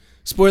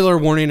Spoiler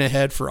warning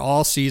ahead for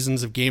all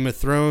seasons of Game of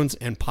Thrones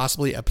and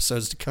possibly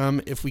episodes to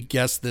come if we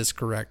guess this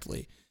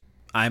correctly.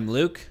 I'm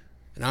Luke.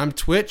 And I'm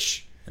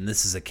Twitch. And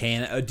this is a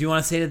can. Do you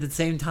want to say it at the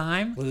same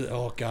time?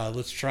 Oh, God,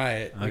 let's try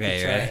it.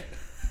 Okay, right.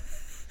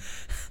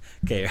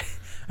 Okay,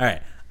 all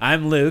right.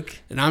 I'm Luke.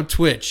 And I'm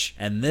Twitch.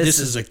 And this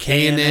is a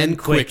K&N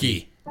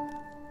Quickie.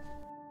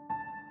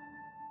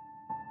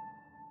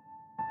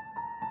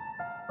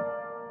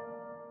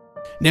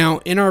 Now,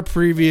 in our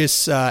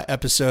previous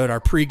episode,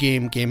 our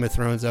pre-game Game of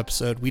Thrones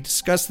episode, we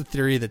discussed the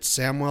theory that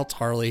Samwell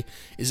Tarly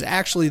is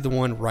actually the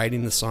one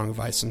writing the Song of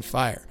Ice and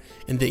Fire,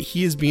 and that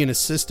he is being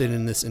assisted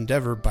in this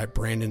endeavor by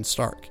Brandon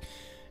Stark.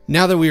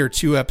 Now that we are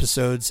 2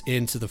 episodes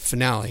into the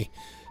finale,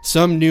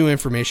 some new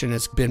information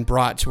has been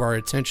brought to our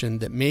attention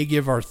that may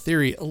give our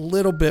theory a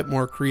little bit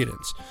more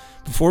credence.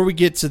 Before we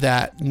get to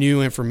that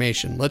new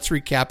information, let's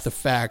recap the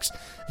facts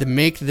that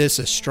make this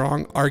a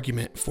strong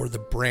argument for the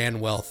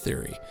Branwell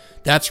theory.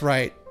 That's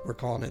right, we're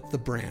calling it the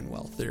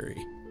Branwell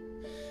theory.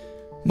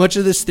 Much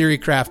of this theory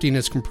crafting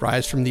is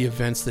comprised from the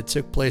events that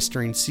took place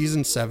during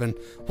Season 7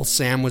 while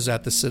Sam was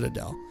at the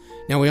Citadel.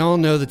 Now, we all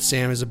know that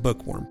Sam is a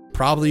bookworm,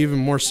 probably even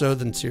more so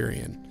than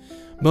Tyrion.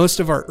 Most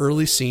of our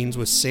early scenes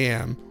with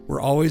Sam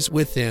were always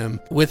with him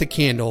with a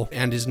candle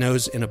and his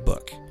nose in a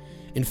book.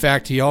 In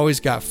fact, he always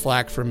got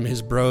flack from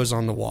his bros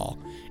on the wall.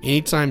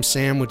 Anytime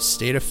Sam would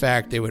state a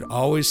fact, they would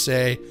always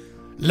say,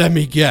 "Let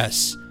me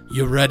guess,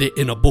 you read it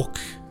in a book."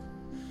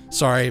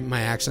 Sorry,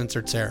 my accents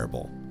are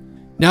terrible.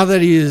 Now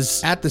that he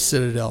is at the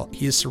Citadel,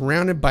 he is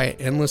surrounded by an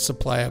endless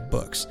supply of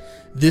books.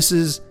 This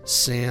is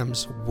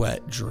Sam's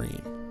wet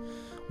dream.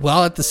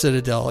 While at the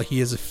Citadel, he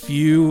has a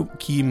few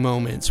key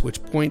moments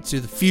which point to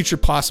the future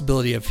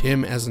possibility of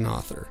him as an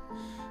author.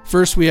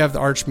 First, we have the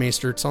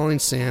Archmaester telling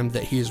Sam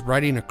that he is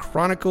writing a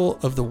chronicle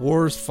of the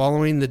wars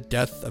following the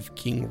death of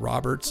King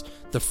Robert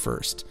I.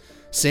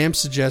 Sam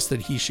suggests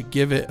that he should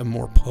give it a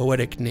more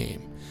poetic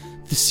name.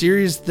 The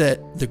series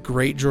that the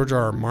great George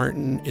R.R.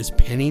 Martin is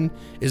penning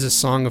is A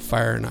Song of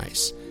Fire and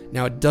Ice.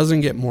 Now, it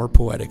doesn't get more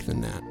poetic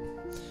than that.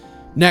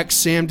 Next,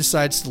 Sam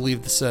decides to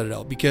leave the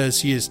Citadel because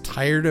he is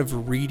tired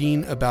of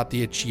reading about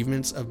the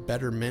achievements of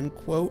better men,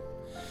 quote.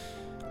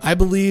 I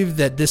believe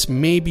that this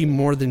may be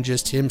more than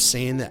just him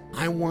saying that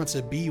I want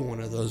to be one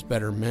of those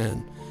better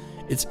men.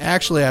 It's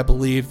actually, I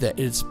believe, that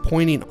it's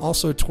pointing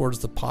also towards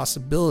the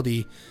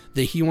possibility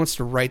that he wants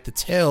to write the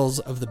tales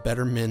of the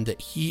better men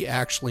that he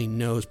actually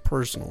knows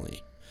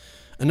personally.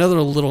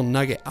 Another little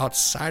nugget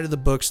outside of the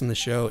books in the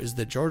show is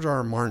that George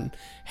R.R. Martin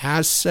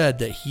has said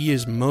that he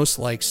is most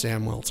like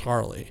Samwell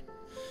Tarly.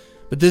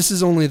 But this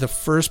is only the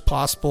first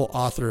possible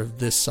author of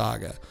this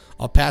saga.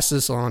 I'll pass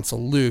this on to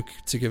Luke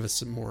to give us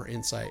some more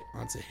insight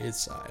onto his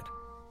side.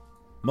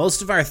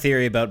 Most of our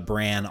theory about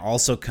Bran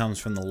also comes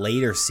from the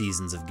later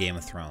seasons of Game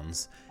of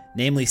Thrones,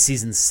 namely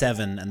Season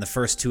 7 and the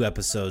first 2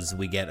 episodes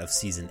we get of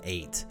Season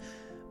 8.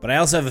 But I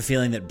also have a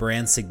feeling that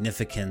Bran's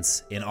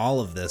significance in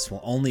all of this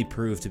will only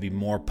prove to be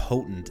more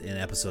potent in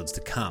episodes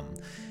to come.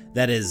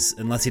 That is,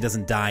 unless he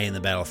doesn't die in the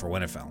Battle for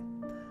Winterfell.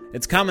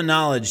 It's common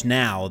knowledge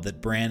now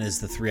that Bran is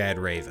the Three-Eyed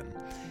Raven.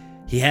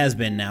 He has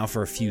been now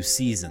for a few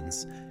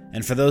seasons,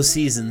 and for those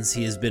seasons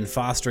he has been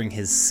fostering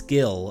his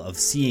skill of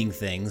seeing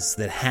things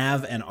that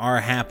have and are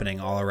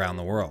happening all around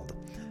the world,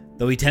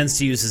 though he tends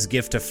to use his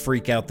gift to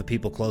freak out the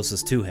people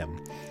closest to him.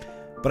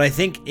 But I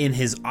think in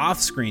his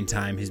off-screen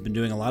time he's been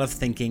doing a lot of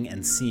thinking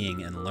and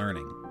seeing and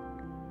learning.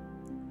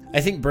 I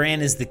think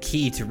Bran is the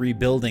key to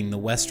rebuilding the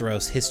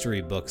Westeros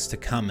history books to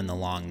come in the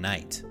Long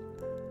Night.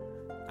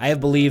 I have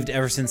believed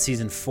ever since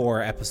Season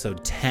 4,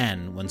 Episode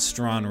 10, when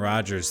Strawn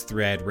Rogers'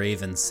 Three-Eyed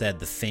Raven said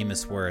the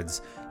famous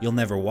words, "You'll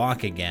never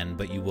walk again,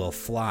 but you will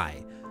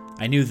fly."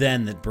 I knew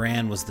then that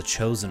Bran was the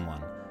chosen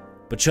one.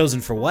 But chosen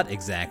for what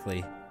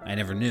exactly, I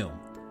never knew.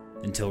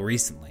 Until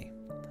recently.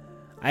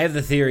 I have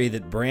the theory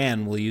that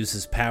Bran will use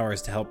his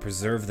powers to help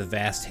preserve the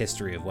vast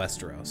history of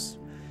Westeros.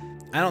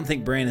 I don't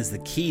think Bran is the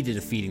key to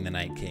defeating the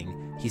Night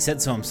King. He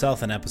said so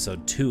himself in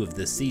Episode 2 of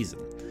this season.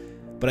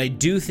 But I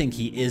do think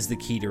he is the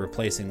key to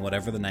replacing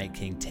whatever the Night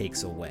King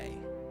takes away.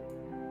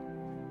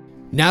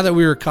 Now that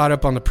we were caught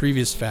up on the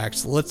previous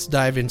facts, let's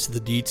dive into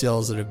the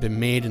details that have been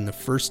made in the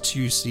first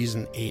 2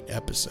 Season 8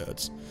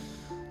 episodes.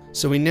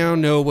 So we now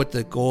know what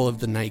the goal of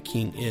the Night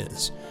King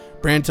is.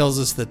 Bran tells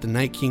us that the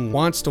Night King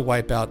wants to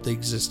wipe out the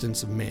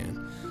existence of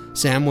man.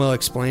 Samwell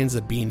explains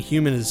that being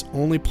human is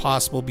only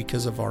possible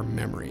because of our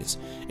memories,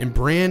 and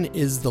Bran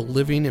is the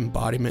living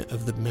embodiment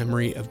of the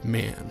memory of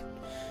man.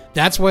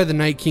 That's why the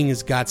Night King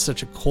has got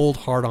such a cold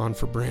hard-on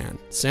for Bran.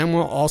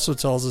 Samwell also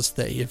tells us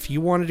that if he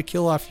wanted to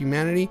kill off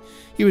humanity,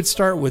 he would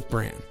start with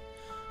Bran.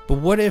 But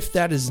what if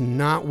that is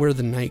not where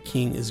the Night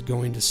King is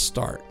going to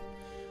start?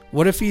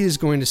 What if he is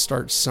going to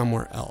start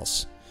somewhere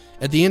else?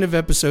 At the end of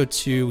Episode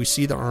 2, we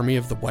see the army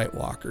of the White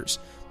Walkers,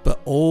 but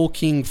old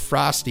King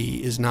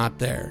Frosty is not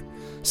there.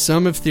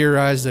 Some have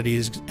theorized that he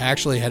is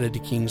actually headed to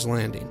King's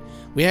Landing.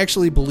 We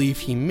actually believe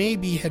he may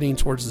be heading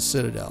towards the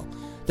Citadel.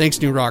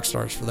 Thanks, New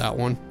Rockstars, for that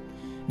one.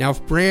 Now,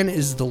 if Bran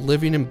is the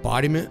living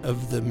embodiment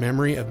of the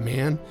memory of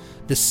man,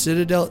 the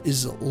Citadel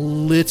is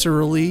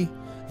literally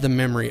the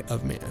memory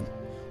of man.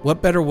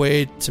 What better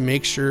way to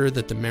make sure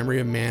that the memory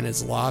of man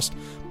is lost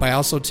by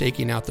also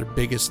taking out their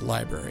biggest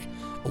library?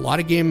 A lot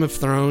of Game of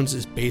Thrones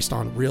is based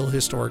on real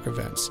historic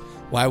events.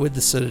 Why would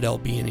the Citadel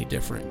be any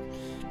different?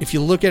 If you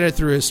look at it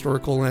through a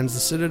historical lens, the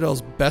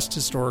Citadel's best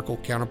historical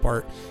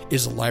counterpart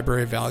is the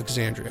Library of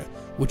Alexandria,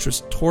 which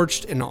was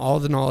torched and all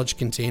the knowledge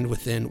contained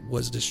within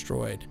was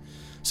destroyed.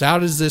 So how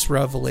does this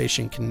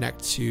revelation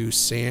connect to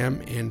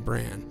Sam and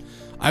Bran?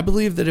 I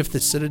believe that if the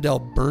Citadel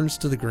burns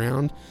to the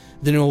ground,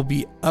 then it will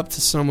be up to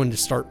someone to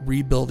start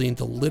rebuilding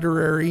the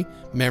literary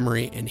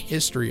memory and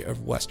history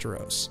of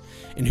Westeros.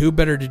 And who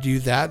better to do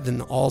that than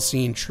the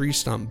all-seeing tree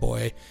stump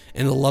boy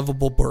and the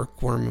lovable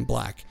bookworm in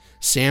black?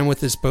 Sam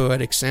with his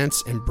poetic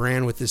sense and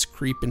Bran with his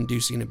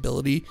creep-inducing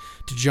ability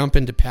to jump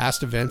into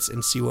past events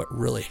and see what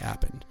really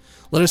happened.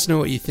 Let us know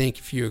what you think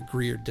if you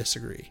agree or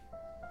disagree.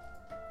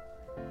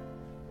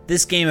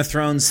 This Game of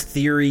Thrones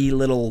theory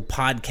little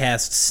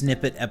podcast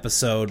snippet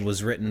episode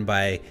was written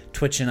by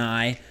Twitch and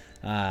I.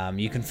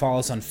 You can follow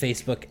us on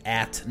Facebook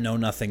at Know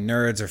Nothing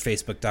Nerds or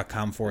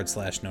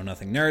facebook.com/Know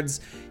Nothing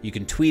Nerds. You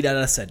can tweet at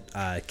us at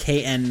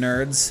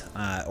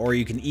KNNerds, or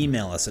you can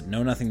email us at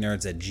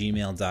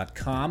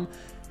knownothingnerds@gmail.com.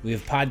 We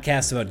have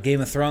podcasts about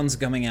Game of Thrones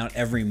coming out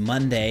every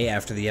Monday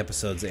after the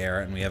episodes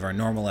air, and we have our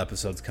normal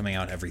episodes coming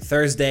out every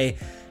Thursday,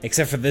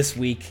 except for this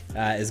week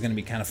is going to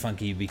be kind of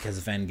funky because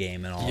of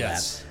Endgame and all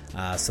that.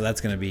 So that's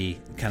going to be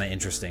kind of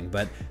interesting.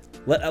 But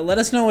let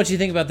us know what you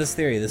think about this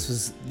theory.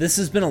 This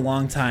has been a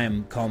long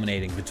time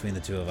culminating between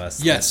the two of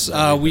us. Yes,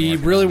 we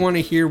really want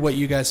to hear what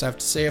you guys have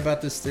to say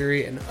about this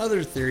theory and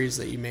other theories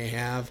that you may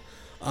have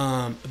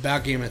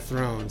about Game of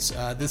Thrones.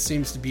 This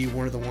seems to be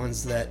one of the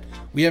ones that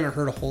we haven't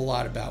heard a whole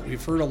lot about.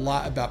 We've heard a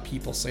lot about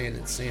people saying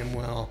that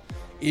Samwell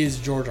is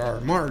George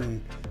R.R.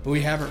 Martin, but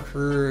we haven't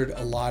heard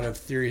a lot of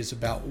theories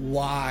about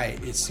why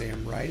is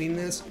Sam writing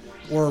this,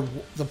 or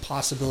the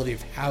possibility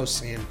of how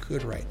Sam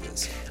could write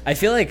this. I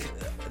feel like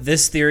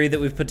this theory that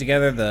we've put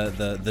together,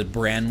 the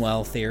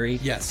Branwell theory,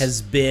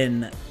 has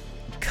been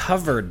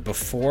covered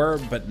before,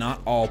 but not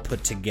all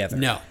put together.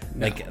 No,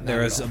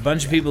 there's a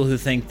bunch of people who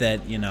think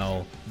that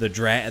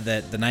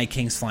that the Night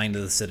King's flying to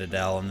the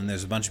Citadel, and then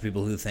there's a bunch of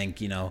people who think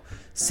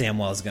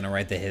Samwell's going to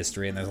write the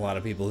history, and there's a lot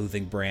of people who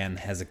think Bran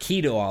has a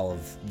key to all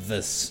of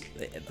this,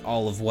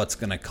 all of what's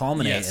going to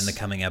culminate in the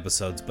coming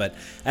episodes. But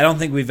I don't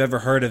think we've ever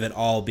heard of it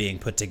all being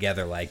put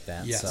together like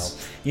that. Yes.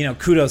 So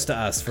kudos to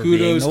us for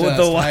being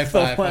the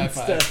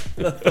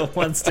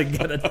ones to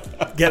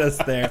get us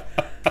there.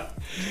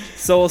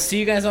 So we'll see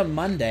you guys on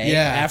Monday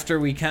after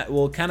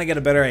we'll kind of get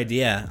a better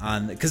idea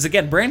on, because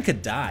again, Bran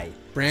could die.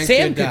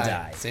 Sam could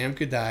die. Sam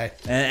could die.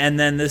 And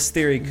then this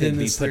theory could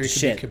be put to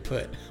shit.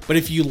 But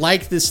if you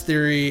like this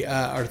theory,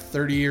 our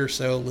 30 or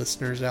so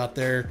listeners out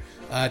there,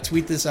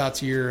 tweet this out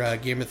to your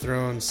Game of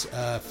Thrones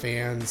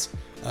fans.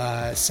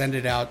 Send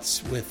it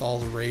out with all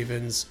the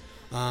Ravens,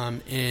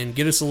 and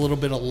get us a little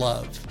bit of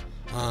love.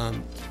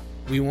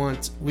 We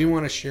want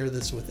to share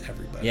this with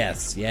everybody.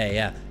 Yes,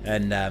 yeah,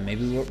 and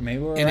maybe we're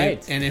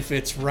right. And if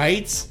it's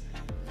right,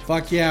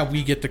 fuck yeah,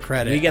 we get the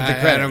credit. We get the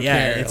credit. I don't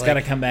care. It's got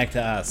to come back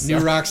to us. New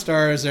rock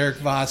stars, Eric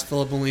Voss,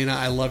 Philip Molina.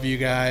 I love you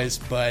guys,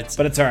 but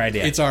it's our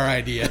idea. It's our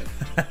idea.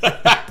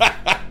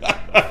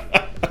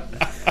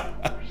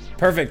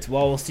 Perfect.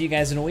 Well, we'll see you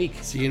guys in a week.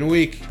 See you in a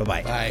week.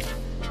 Bye-bye. Bye.